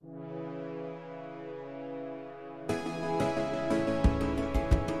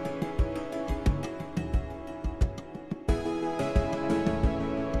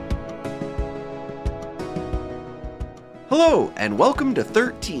Hello, and welcome to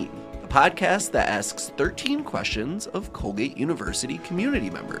 13, the podcast that asks 13 questions of Colgate University community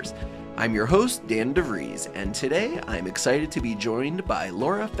members. I'm your host, Dan DeVries, and today I'm excited to be joined by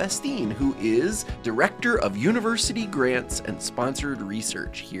Laura Festine, who is Director of University Grants and Sponsored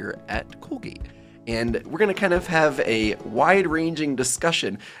Research here at Colgate. And we're going to kind of have a wide-ranging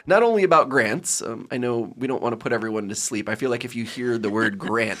discussion, not only about grants. I know we don't want to put everyone to sleep. I feel like if you hear the word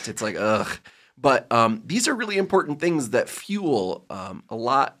grant, it's like, ugh. But these are really important things that fuel a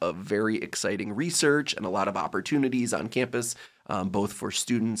lot of very exciting research and a lot of opportunities on campus, both for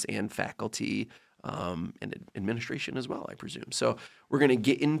students and faculty and administration as well, I presume. So we're going to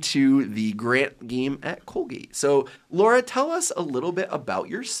get into the grant game at Colgate. So Laura, tell us a little bit about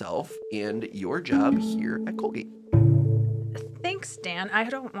yourself and your job here at Colgate. Thanks, Dan. I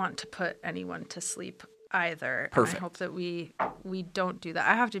don't want to put anyone to sleep either. Perfect. I hope that we don't do that.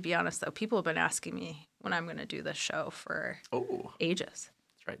 I have to be honest, though. People have been asking me when I'm going to do this show for ages.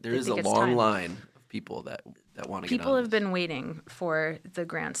 That's right. There is a long line of people that want to get on. People have been waiting for the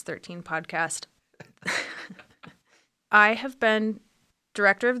Grants 13 podcast. I have been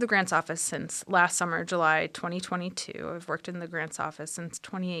director of the Grants Office since last summer, July 2022. I've worked in the Grants Office since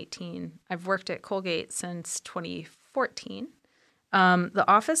 2018. I've worked at Colgate since 2014. The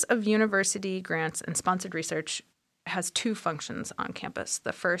Office of University Grants and Sponsored Research has two functions on campus.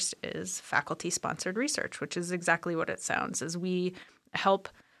 The first is faculty-sponsored research, which is exactly what it sounds, is we help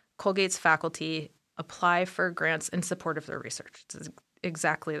Colgate's faculty apply for grants in support of their research. It's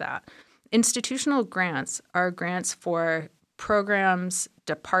exactly that. Institutional grants are grants for programs,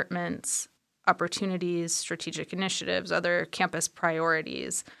 departments, opportunities, strategic initiatives, other campus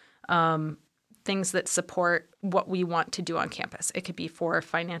priorities, things that support what we want to do on campus. It could be for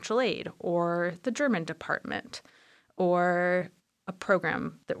financial aid or the German department or a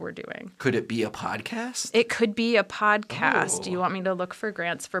program that we're doing. Could it be a podcast? It could be a podcast. Do you want me to look for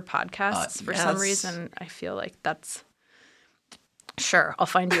grants for podcasts? For yes. some reason, I feel like that's... Sure, I'll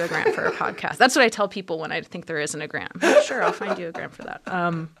find you a grant for a podcast. That's what I tell people when I think there isn't a grant. Sure, I'll find you a grant for that.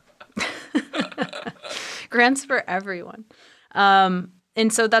 Grants for everyone.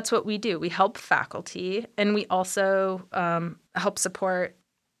 And so that's what we do. We help faculty, and we also help support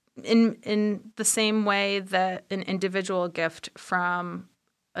in the same way that an individual gift from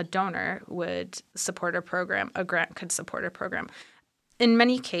a donor would support a program, a grant could support a program. In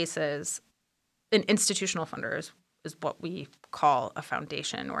many cases, an institutional funder is what we call a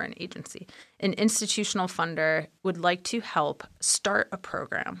foundation or an agency. An institutional funder would like to help start a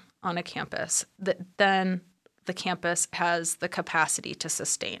program on a campus that then the campus has the capacity to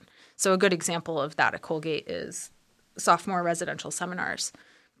sustain. So a good example of that at Colgate is sophomore residential seminars.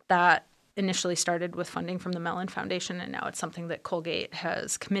 That initially started with funding from the Mellon Foundation, and now it's something that Colgate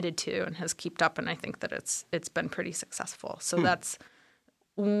has committed to and has kept up, and I think that it's been pretty successful. So that's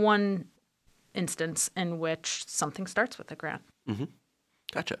one instance in which something starts with a grant. Mm-hmm.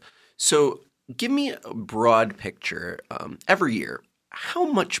 Gotcha. So give me a broad picture. Every year,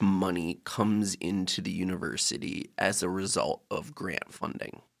 how much money comes into the university as a result of grant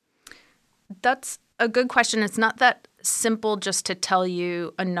funding? That's a good question. It's not that simple just to tell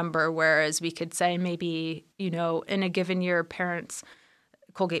you a number, whereas we could say maybe, in a given year,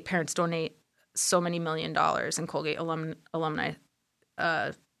 Colgate parents donate so many $1 million, and Colgate alumni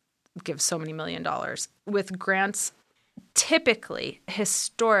give so many $1 million. With grants, typically,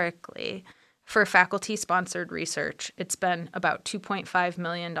 historically, for faculty-sponsored research, it's been about $2.5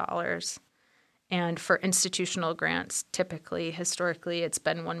 million. And for institutional grants, typically, historically, it's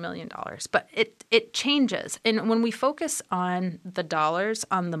been $1 million. But it changes. And when we focus on the dollars,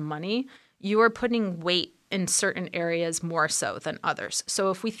 on the money, you are putting weight in certain areas more so than others. So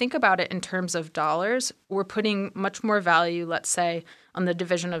if we think about it in terms of dollars, we're putting much more value, let's say, on the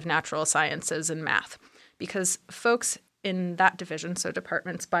Division of Natural Sciences and Math. Because folks in that division, so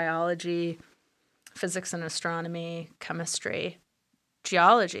departments biology, physics and astronomy, chemistry,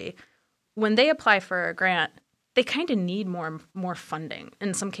 geology, when they apply for a grant, they kind of need more funding.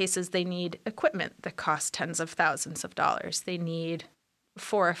 In some cases, they need equipment that costs tens of thousands of dollars. They need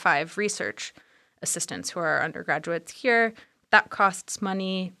 4 or 5 research assistants who are undergraduates here. That costs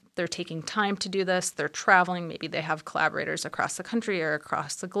money. They're taking time to do this. They're traveling. Maybe they have collaborators across the country or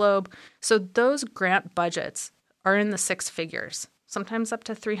across the globe. So those grant budgets are in the 6 figures, sometimes up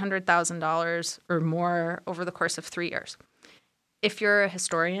to $300,000 or more over the course of 3 years. If you're a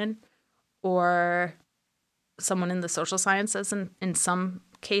historian or someone in the social sciences, in some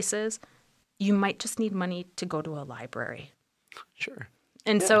cases, you might just need money to go to a library. Sure.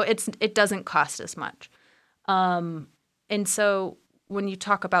 And so it doesn't cost as much. And so when you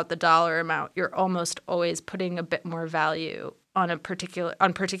talk about the dollar amount, you're almost always putting a bit more value on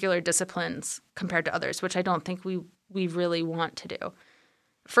particular disciplines compared to others, which I don't think we really want to do.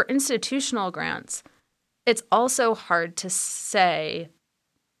 For institutional grants, it's also hard to say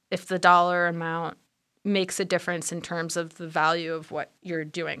if the dollar amount makes a difference in terms of the value of what you're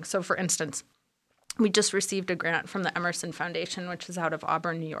doing. So, for instance, we just received a grant from the Emerson Foundation, which is out of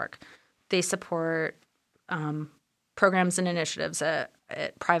Auburn, New York. They support programs and initiatives at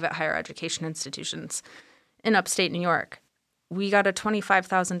private higher education institutions in upstate New York. We got a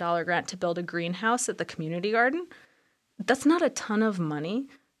 $25,000 grant to build a greenhouse at the community garden. That's not a ton of money,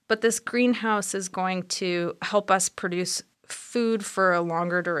 but this greenhouse is going to help us produce food for a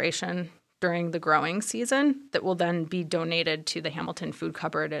longer duration during the growing season that will then be donated to the Hamilton Food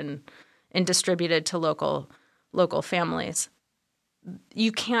Cupboard and distributed to local families.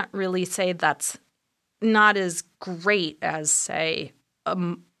 You can't really say that's not as great as, say,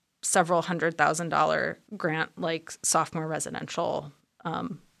 several $100,000 grant like sophomore residential.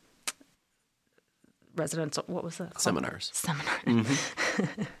 What was that called? Seminars.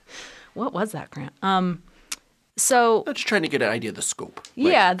 Mm-hmm. What was that grant? So I'm just trying to get an idea of the scope.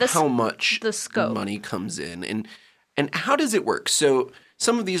 How much the scope money comes in, and how does it work? So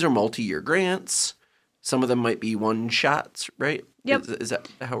some of these are multi-year grants. Some of them might be one shots, right? Yep. Is that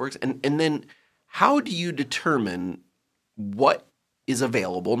how it works? And then how do you determine what is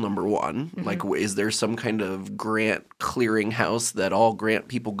available, number one? Mm-hmm. Like, is there some kind of grant clearinghouse that all grant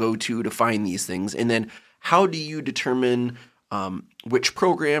people go to find these things? And then how do you determine which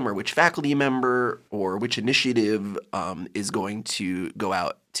program or which faculty member or which initiative is going to go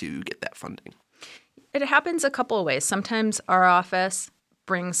out to get that funding? It happens a couple of ways. Sometimes our office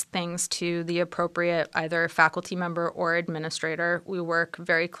brings things to the appropriate either faculty member or administrator. We work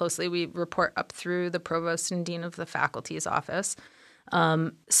very closely. We report up through the provost and dean of the faculty's office.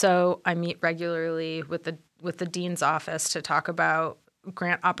 So I meet regularly with the dean's office to talk about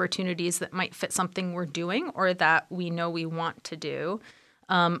grant opportunities that might fit something we're doing or that we know we want to do.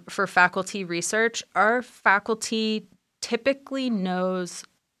 For faculty research, our faculty typically knows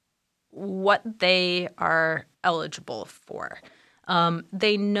what they are eligible for.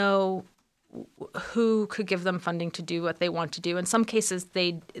 They know who could give them funding to do what they want to do. In some cases,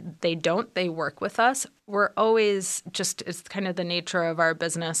 they don't. They work with us. We're always it's kind of the nature of our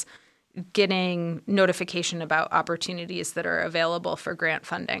business, getting notification about opportunities that are available for grant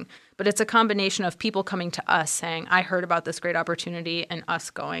funding. But it's a combination of people coming to us saying, I heard about this great opportunity, and us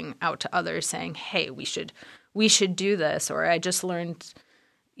going out to others saying, hey, we should do this. Or I just learned,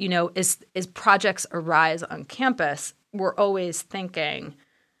 as projects arise on campus, we're always thinking,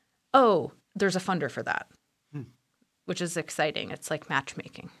 oh, there's a funder for that, which is exciting. It's like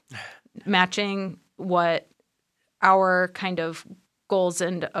matchmaking. Matching what our kind of goals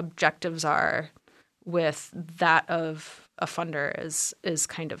and objectives are with that of a funder is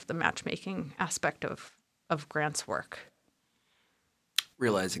kind of the matchmaking aspect of grants work.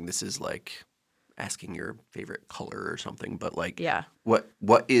 Realizing this is like asking your favorite color or something, but like, yeah,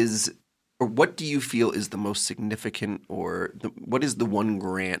 what is, or what do you feel is the most significant, or what is the one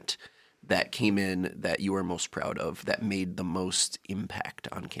grant that came in that you are most proud of that made the most impact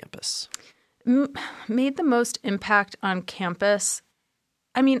on campus? Made the most impact on campus?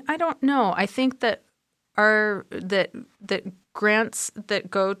 I mean, I don't know. I think that that grants that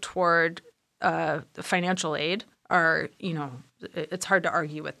go toward financial aid are, it's hard to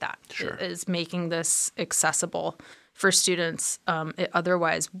argue with that. Sure. It is making this accessible for students. It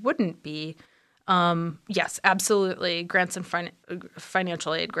otherwise wouldn't be. Yes, absolutely. Grants and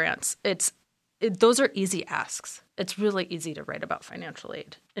financial aid grants. Those are easy asks. It's really easy to write about financial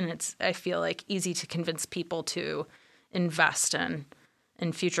aid, and I feel like easy to convince people to invest in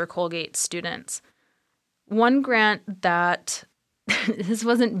future Colgate students. One grant that this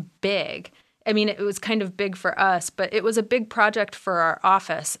wasn't big. I mean, it was kind of big for us, but it was a big project for our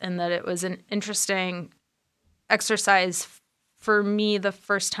office, and that it was an interesting exercise for me. The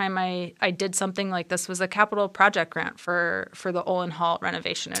first time I did something like this was a capital project grant for the Olin Hall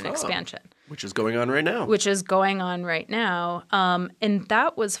renovation and expansion. Which is going on right now. And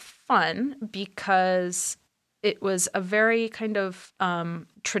that was fun because it was a very kind of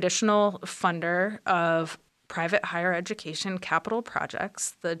traditional funder of private higher education capital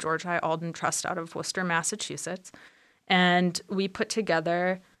projects, the George I. Alden Trust out of Worcester, Massachusetts. And we put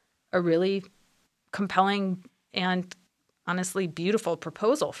together a really compelling and honestly beautiful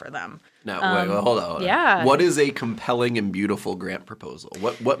proposal for them. Now, wait, hold on. Yeah. What is a compelling and beautiful grant proposal?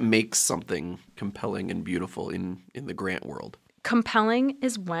 What makes something compelling and beautiful in the grant world? Compelling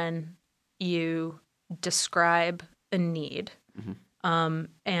is when you describe a need,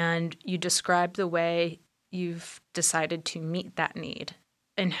 And you describe the way you've decided to meet that need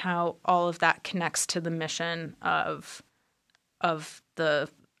and how all of that connects to the mission of the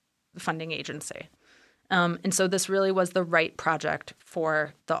funding agency. And so this really was the right project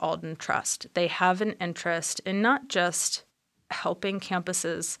for the Alden Trust. They have an interest in not just helping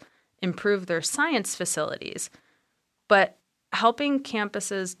campuses improve their science facilities, but helping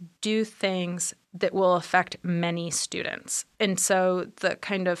campuses do things that will affect many students. And so the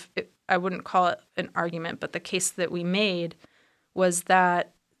kind of, I wouldn't call it an argument, but the case that we made was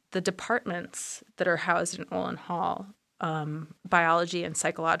that the departments that are housed in Olin Hall, biology and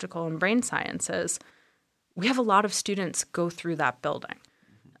psychological and brain sciences, we have a lot of students go through that building.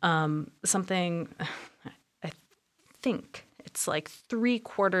 Something, I think it's like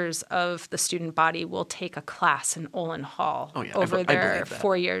 3/4 of the student body will take a class in Olin Hall over their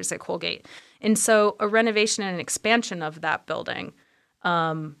 4 years at Colgate. And so a renovation and an expansion of that building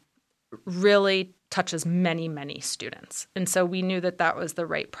really touches many, many students. And so we knew that that was the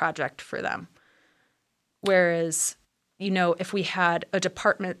right project for them. Whereas, if we had a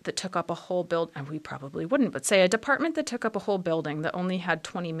department that took up a whole building, and we probably wouldn't, but say a department that took up a whole building that only had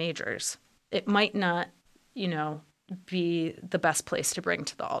 20 majors, it might not, be the best place to bring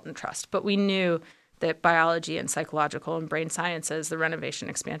to the Alden Trust. But we knew that biology and psychological and brain sciences, the renovation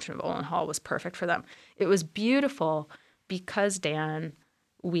expansion of Olin Hall, was perfect for them. It was beautiful because, Dan,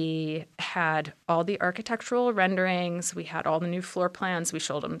 we had all the architectural renderings, we had all the new floor plans, we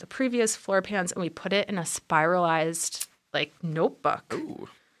showed them the previous floor plans, and we put it in a spiralized notebook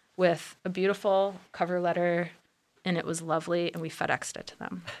with a beautiful cover letter, and it was lovely, and we FedExed it to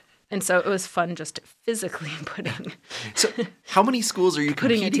them. And so it was fun just physically putting. So how many schools are you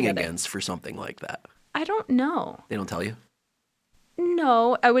competing against for something like that? I don't know. They don't tell you?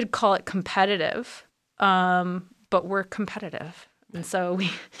 No, I would call it competitive, but we're competitive. And so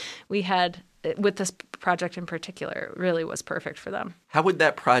we had, with this project in particular, it really was perfect for them. How would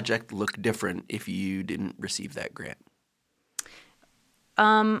that project look different if you didn't receive that grant?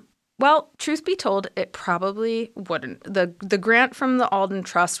 Well, truth be told, it probably wouldn't. The grant from the Alden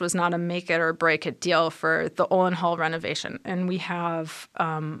Trust was not a make it or break it deal for the Olin Hall renovation. And we have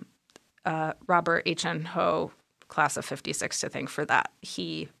Robert H.N. Ho, class of 56, to thank for that.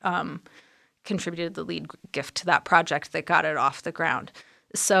 He contributed the lead gift to that project that got it off the ground.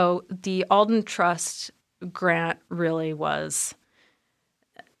 So the Alden Trust grant really was,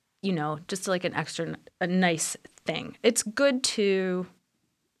 just like a nice thing. It's good to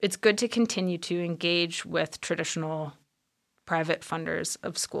continue to engage with traditional private funders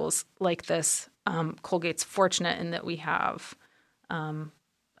of schools like this. Colgate's fortunate in that we have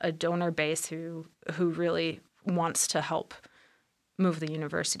a donor base who really wants to help move the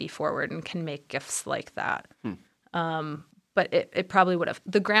university forward and can make gifts like that. But it probably would have.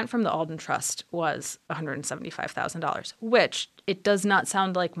 The grant from the Alden Trust was $175,000, which it does not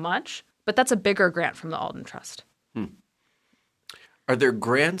sound like much, but that's a bigger grant from the Alden Trust. Are there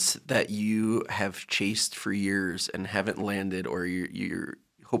grants that you have chased for years and haven't landed, or you're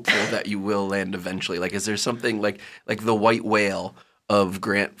hopeful that you will land eventually? Like, is there something like the white whale of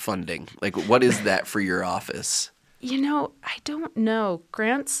grant funding? Like, what is that for your office? I don't know.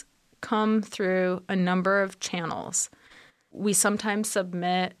 Grants come through a number of channels. We sometimes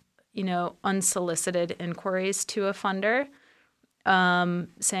submit, unsolicited inquiries to a funder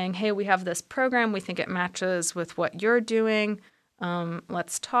saying, hey, we have this program. We think it matches with what you're doing.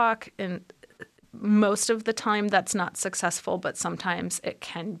 Let's talk. And most of the time that's not successful, but sometimes it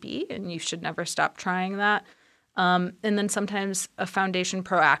can be, and you should never stop trying that. And then sometimes a foundation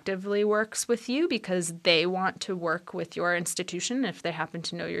proactively works with you because they want to work with your institution. If they happen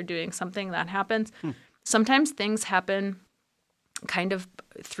to know you're doing something, that happens. Sometimes things happen kind of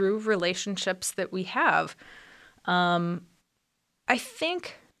through relationships that we have. I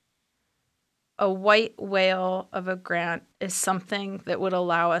think a white whale of a grant is something that would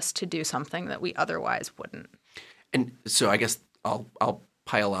allow us to do something that we otherwise wouldn't. And so I guess I'll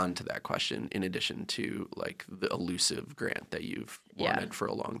pile on to that question in addition to like the elusive grant that you've wanted for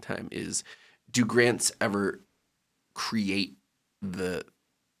a long time is, do grants ever create the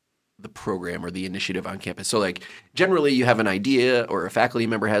program or the initiative on campus? So like generally you have an idea or a faculty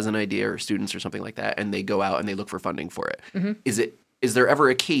member has an idea or students or something like that, and they go out and they look for funding for it. Mm-hmm. Is there ever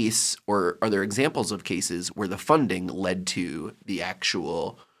a case, or are there examples of cases where the funding led to the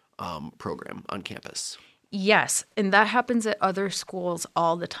actual program on campus? Yes, and that happens at other schools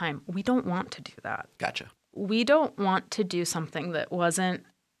all the time. We don't want to do that. Gotcha. We don't want to do something that wasn't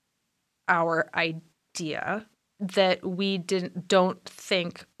our idea, that we don't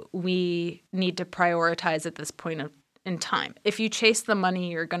think we need to prioritize at this point in time. If you chase the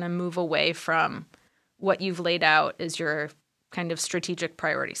money, you're going to move away from what you've laid out as your kind of strategic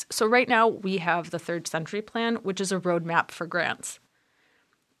priorities. So right now we have the Third Century Plan, which is a roadmap for grants.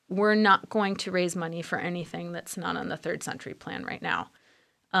 We're not going to raise money for anything that's not on the Third Century Plan right now.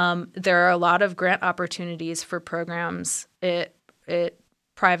 There are a lot of grant opportunities for programs at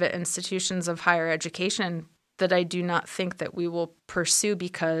private institutions of higher education that I do not think that we will pursue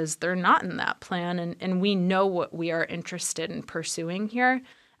because they're not in that plan, and we know what we are interested in pursuing here.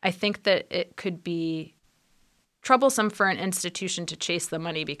 I think that it could be troublesome for an institution to chase the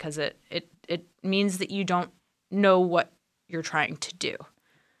money because it means that you don't know what you're trying to do.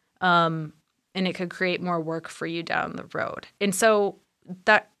 And it could create more work for you down the road. And so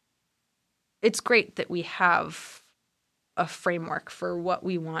that it's great that we have a framework for what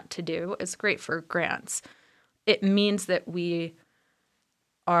we want to do. It's great for grants. It means that we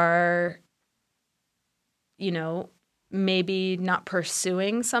are, maybe not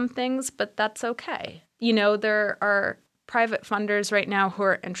pursuing some things, but that's okay. There are private funders right now who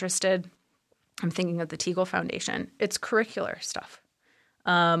are interested. I'm thinking of the Teagle Foundation. It's curricular stuff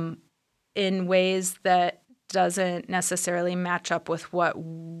in ways that doesn't necessarily match up with what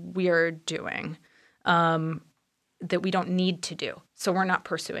we're doing, that we don't need to do. So we're not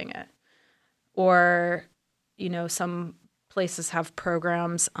pursuing it. Or some places have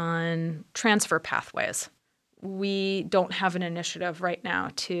programs on transfer pathways. We don't have an initiative right now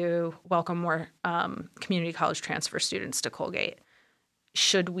to welcome more community college transfer students to Colgate.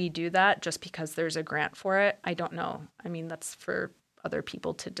 Should we do that just because there's a grant for it? I don't know. I mean, that's for other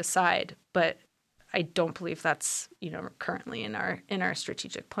people to decide, but I don't believe that's, currently in our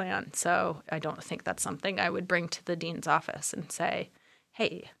strategic plan. So I don't think that's something I would bring to the dean's office and say,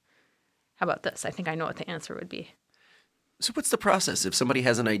 hey, how about this? I think I know what the answer would be. So what's the process if somebody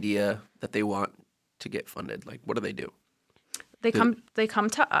has an idea that they want to get funded? Like, what do they do? They come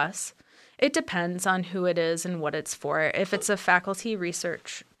to us. It depends on who it is and what it's for. If it's a faculty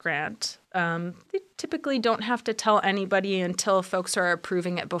research grant, they typically don't have to tell anybody until folks are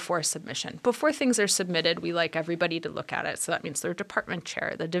approving it before submission. Before things are submitted, we like everybody to look at it. So that means their department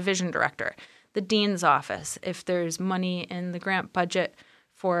chair, the division director, the dean's office. If there's money in the grant budget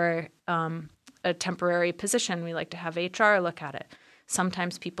for a temporary position, we like to have HR look at it.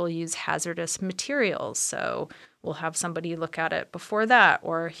 Sometimes people use hazardous materials, so we'll have somebody look at it before that,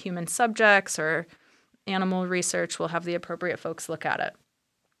 or human subjects or animal research, we'll have the appropriate folks look at it.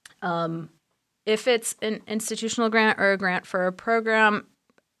 If it's an institutional grant or a grant for a program,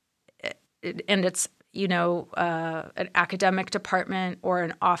 and it's an academic department or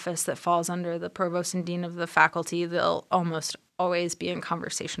an office that falls under the provost and dean of the faculty, they'll almost always be in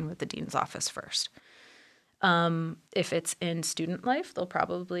conversation with the dean's office first. If it's in student life, they'll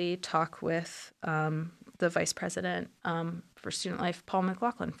probably talk with the vice president for student life, Paul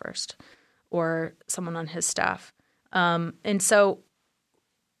McLaughlin, first, or someone on his staff.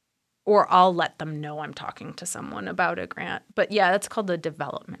 Or I'll let them know I'm talking to someone about a grant. But yeah, that's called the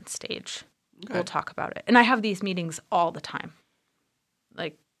development stage. Okay. We'll talk about it. And I have these meetings all the time.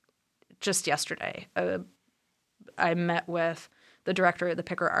 Like just yesterday, I met with the director of the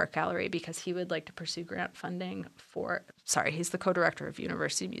Picker Art Gallery because he would like to pursue grant funding he's the co-director of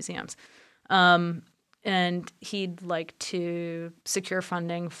University Museums. And he'd like to secure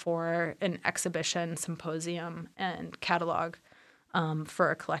funding for an exhibition, symposium, and catalog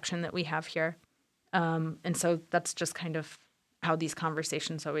for a collection that we have here. And so that's just kind of how these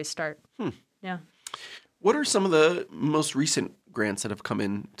conversations always start. Yeah. What are some of the most recent grants that have come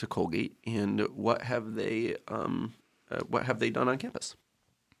in to Colgate, and what have they done on campus?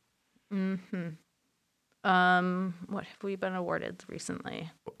 What have we been awarded recently?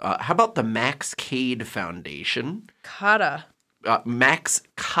 How about the Max Cade Foundation? CADA. Max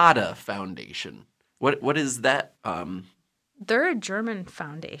CADA Foundation. What is that? They're a German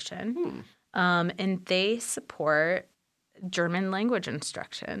foundation, and they support German language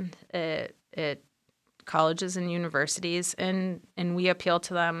instruction at colleges and universities, and we appeal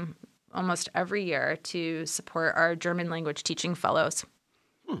to them almost every year to support our German language teaching fellows.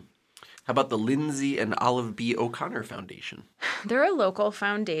 How about the Lindsay and Olive B. O'Connor Foundation? They're a local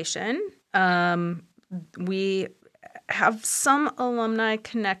foundation. We have some alumni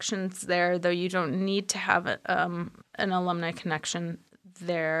connections there, though you don't need to have an alumni connection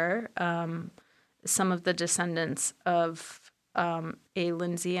there. Some of the descendants of A.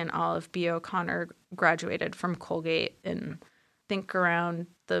 Lindsay and Olive B. O'Connor graduated from Colgate in, I think, around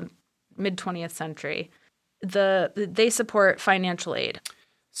the mid-20th century. They support financial aid.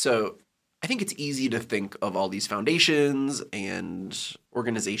 So I think it's easy to think of all these foundations and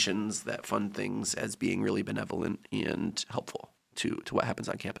organizations that fund things as being really benevolent and helpful to what happens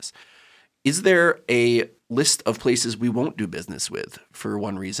on campus. Is there a list of places we won't do business with for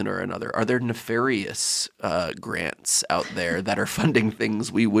one reason or another? Are there nefarious grants out there that are funding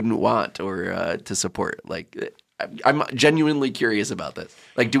things we wouldn't want or to support? Like, I'm genuinely curious about this.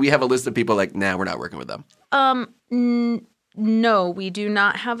 Like, do we have a list of people like, nah, we're not working with them? No, we do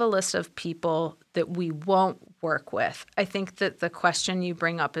not have a list of people that we won't work with. I think that the question you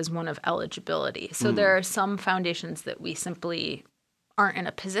bring up is one of eligibility. So there are some foundations that we simply aren't in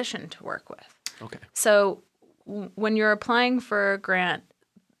a position to work with. Okay. So when you're applying for a grant,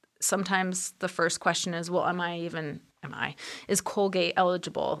 sometimes the first question is, well, is Colgate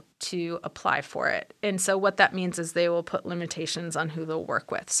eligible to apply for it? And so what that means is they will put limitations on who they'll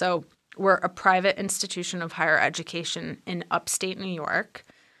work with. So we're a private institution of higher education in upstate New York.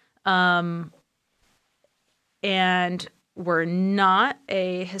 And we're not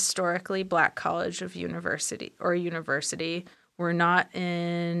a historically Black college of university. We're not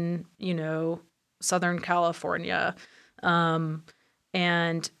in, Southern California.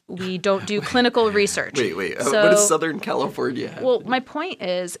 And we don't do clinical research. Wait. What is Southern California? Well, my point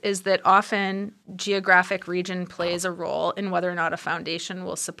is that often geographic region plays a role in whether or not a foundation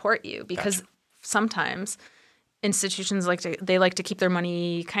will support you, because sometimes institutions like to keep their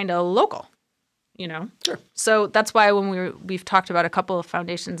money kind of local. Sure. So that's why when we've talked about a couple of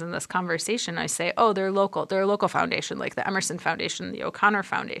foundations in this conversation, I say, oh, they're local. They're a local foundation, like the Emerson Foundation, the O'Connor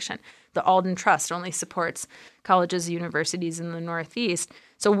Foundation. The Alden Trust only supports colleges, universities in the Northeast.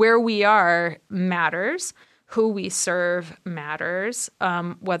 So where we are matters. Who we serve matters.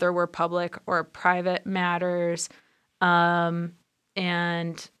 Whether we're public or private matters. And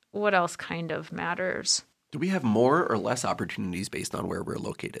what else kind of matters? Do we have more or less opportunities based on where we're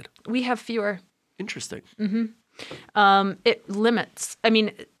located? We have fewer. Interesting. Mm-hmm. It limits.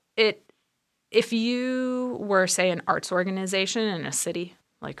 If you were, say, an arts organization in a city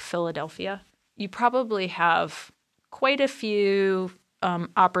like Philadelphia, you probably have quite a few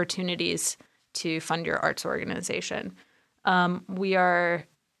opportunities to fund your arts organization. We are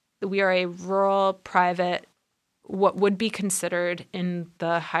a rural, private, what would be considered in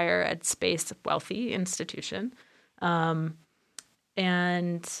the higher ed space wealthy institution, and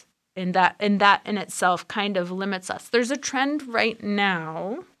that in itself kind of limits us. There's a trend right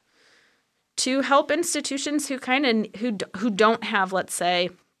now to help institutions who don't have, let's say,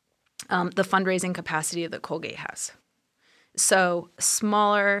 the fundraising capacity that Colgate has. So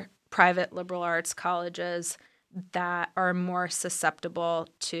smaller private liberal arts colleges that are more susceptible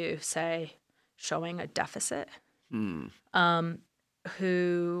to, say, showing a deficit, who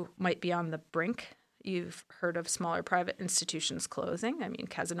might be on the brink. You've heard of smaller private institutions closing.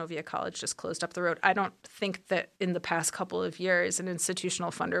 Cazenovia College just closed up the road. I don't think that in the past couple of years an institutional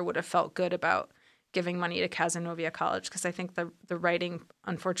funder would have felt good about giving money to Cazenovia College, because I think the writing,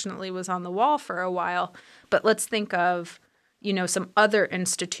 unfortunately, was on the wall for a while. But let's think of, some other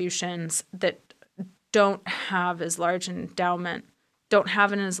institutions that don't have as large an endowment,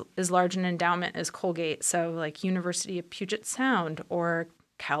 as large an endowment as Colgate. So like University of Puget Sound or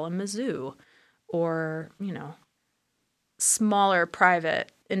Kalamazoo, or, smaller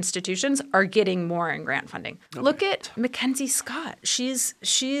private institutions are getting more in grant funding. Okay. Look at Mackenzie Scott. She's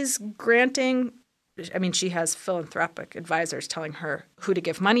granting, she has philanthropic advisors telling her who to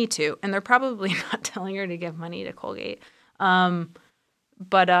give money to, and they're probably not telling her to give money to Colgate.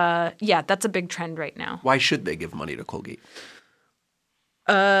 But that's a big trend right now. Why should they give money to Colgate?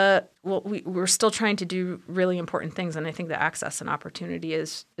 We're still trying to do really important things, and I think the access and opportunity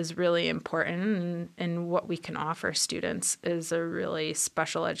is really important, and what we can offer students is a really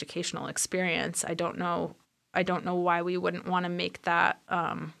special educational experience. I don't know why we wouldn't want to make that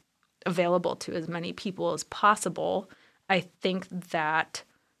available to as many people as possible. I think that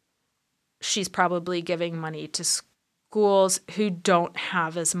she's probably giving money to schools who don't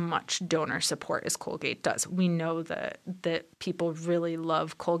have as much donor support as Colgate does. We know that people really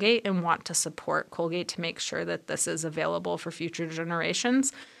love Colgate and want to support Colgate to make sure that this is available for future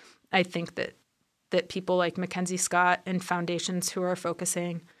generations. I think that people like Mackenzie Scott and foundations who are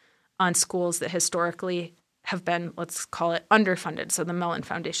focusing on schools that historically have been, let's call it, underfunded. So the Mellon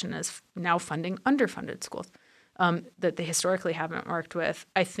Foundation is now funding underfunded schools that they historically haven't worked with.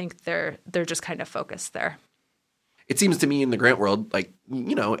 I think they're just kind of focused there. It seems to me in the grant world,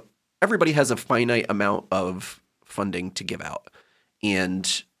 everybody has a finite amount of funding to give out.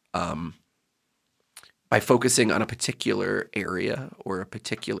 And by focusing on a particular area or a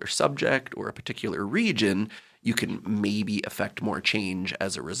particular subject or a particular region, you can maybe affect more change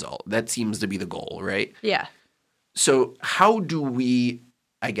as a result. That seems to be the goal, right? Yeah. So how do we,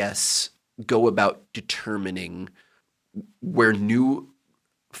 I guess, go about determining where new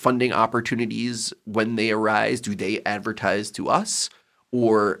funding opportunities, when they arise, do they advertise to us?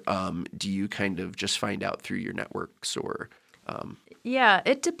 Or do you kind of just find out through your networks or Yeah,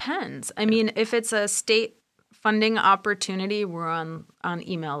 it depends. I mean, if it's a state funding opportunity, we're on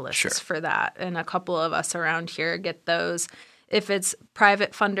email lists for that. And a couple of us around here get those. If it's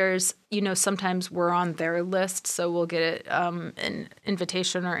private funders, sometimes we're on their list. So we'll get an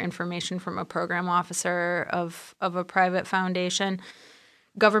invitation or information from a program officer of a private foundation.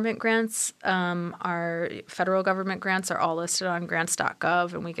 Government grants, our federal government grants are all listed on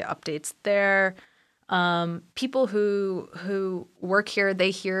grants.gov, and we get updates there. People who work here,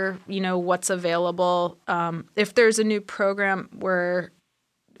 they hear, what's available. If there's a new program, we're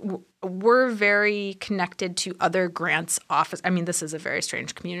very connected to other grants office. I mean, this is a very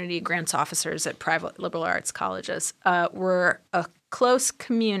strange community. Grants officers at private liberal arts colleges. We're a close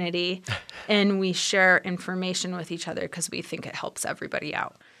community, and we share information with each other because we think it helps everybody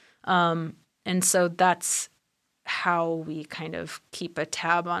out. And so that's how we kind of keep a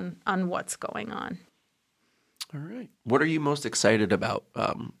tab on what's going on. All right. What are you most excited about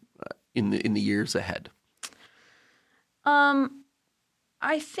in the years ahead?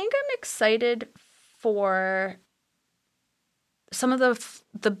 I think I'm excited for some of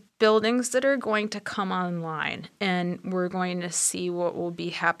the buildings that are going to come online, and we're going to see what will be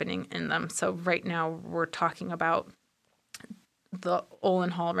happening in them. So right now we're talking about the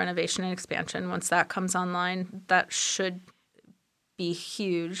Olin Hall renovation and expansion. Once that comes online, that should be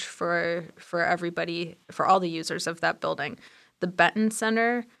huge for everybody, for all the users of that building. The Benton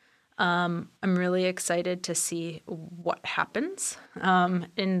Center, I'm really excited to see what happens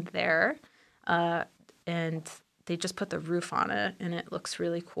in there. And they just put the roof on it, and it looks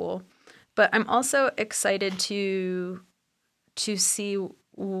really cool. But I'm also excited to see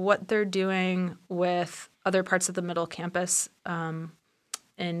what they're doing with other parts of the middle campus, and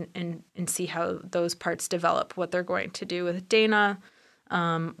see how those parts develop, what they're going to do with Dana,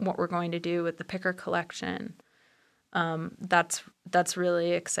 what we're going to do with the Picker collection. That's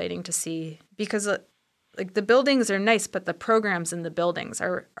really exciting to see, because like the buildings are nice, but the programs in the buildings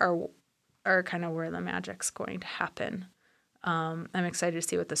are kind of where the magic's going to happen. I'm excited to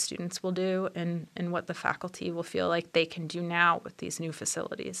see what the students will do and what the faculty will feel like they can do now with these new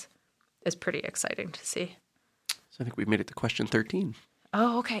facilities. It's pretty exciting to see. So I think we've made it to question 13.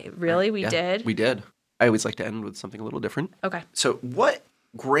 Oh, okay. Really? We did? We did. I always like to end with something a little different. Okay. So what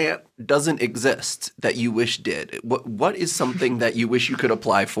grant doesn't exist that you wish did? What is something that you wish you could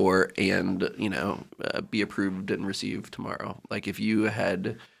apply for and, be approved and receive tomorrow? Like if you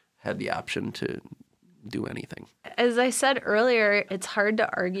had the option to do anything. As I said earlier, it's hard to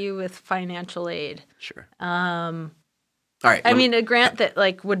argue with financial aid. Sure. All right. I mean, a grant that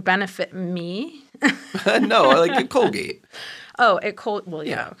would benefit me. No, like at Colgate. Oh, well,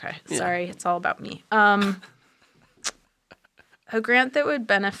 yeah, okay. Yeah. Sorry, it's all about me. A grant that would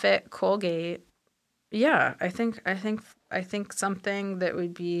benefit Colgate. Yeah, I think something that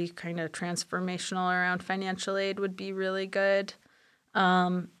would be kind of transformational around financial aid would be really good.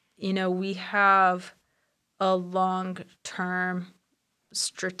 We have a long-term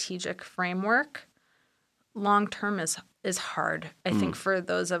strategic framework. Long-term is hard, I think, for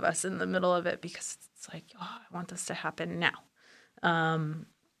those of us in the middle of it, because it's like, I want this to happen now.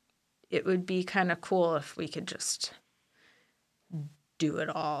 It would be kind of cool if we could just do it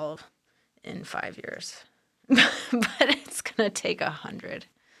all in 5 years. But it's going to take 100.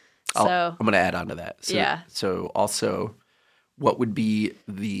 So I'm going to add on to that. So, yeah. So also, what would be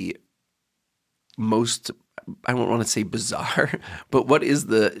the most, I don't want to say bizarre, but what is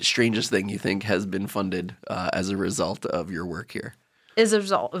the strangest thing you think has been funded as a result of your work here? As a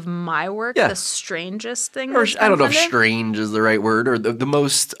result of my work, Yeah. the strangest thing? Or I don't know if funded? strange is the right word, or the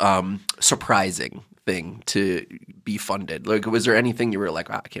most surprising thing to be funded. Like, was there anything you were like,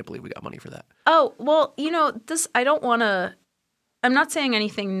 wow, I can't believe we got money for that? Oh, well, this, I don't want to, I'm not saying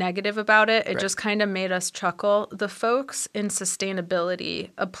anything negative about it. It just kind of made us chuckle. The folks in sustainability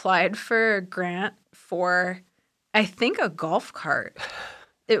applied for a grant for, I think, a golf cart.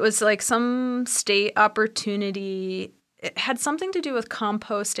 It was like some state opportunity. It had something to do with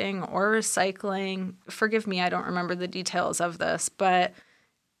composting or recycling. Forgive me, I don't remember the details of this, but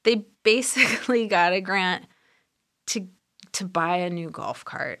they basically got a grant to buy a new golf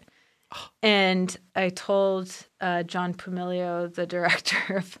cart. And I told John Pumilio, the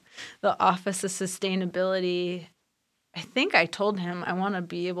director of the Office of Sustainability, I think I told him I want to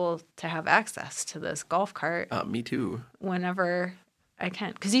be able to have access to this golf cart. Me too. Whenever I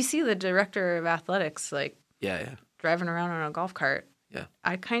can. Because you see the director of athletics, like, driving around on a golf cart. Yeah.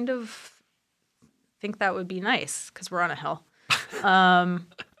 I kind of think that would be nice because we're on a hill.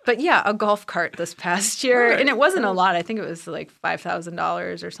 But yeah, a golf cart this past year. Right. And it wasn't a lot. I think it was like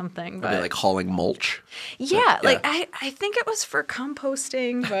 $5,000 or something. Are they like hauling mulch? Yeah. Like I think it was for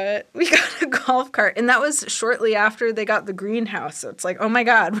composting, but we got a golf cart. And that was shortly after they got the greenhouse. So it's like, oh my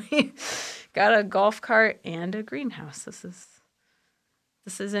God, we got a golf cart and a greenhouse. This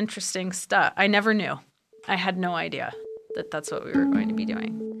is interesting stuff. I never knew. I had no idea that that's what we were going to be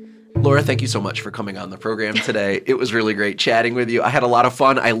doing. Laura, thank you so much for coming on the program today. It was really great chatting with you. I had a lot of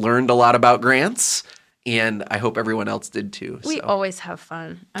fun. I learned a lot about grants, and I hope everyone else did too. We always have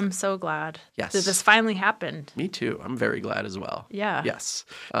fun. I'm so glad that this finally happened. Me too. I'm very glad as well. Yeah. Yes.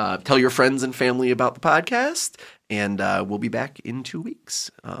 Tell your friends and family about the podcast, and we'll be back in 2 weeks.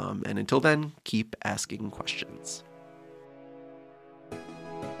 And until then, keep asking questions.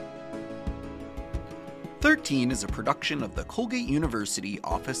 13 is a production of the Colgate University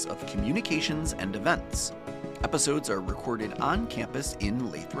Office of Communications and Events. Episodes are recorded on campus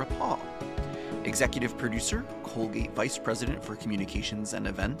in Lathrop Hall. Executive producer, Colgate Vice President for Communications and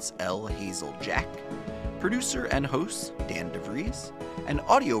Events, L. Hazel Jack. Producer and host, Dan DeVries. And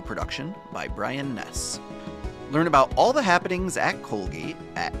audio production by Brian Ness. Learn about all the happenings at Colgate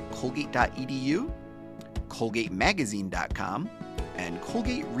at colgate.edu, colgatemagazine.com, and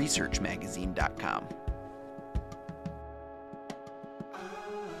colgateresearchmagazine.com.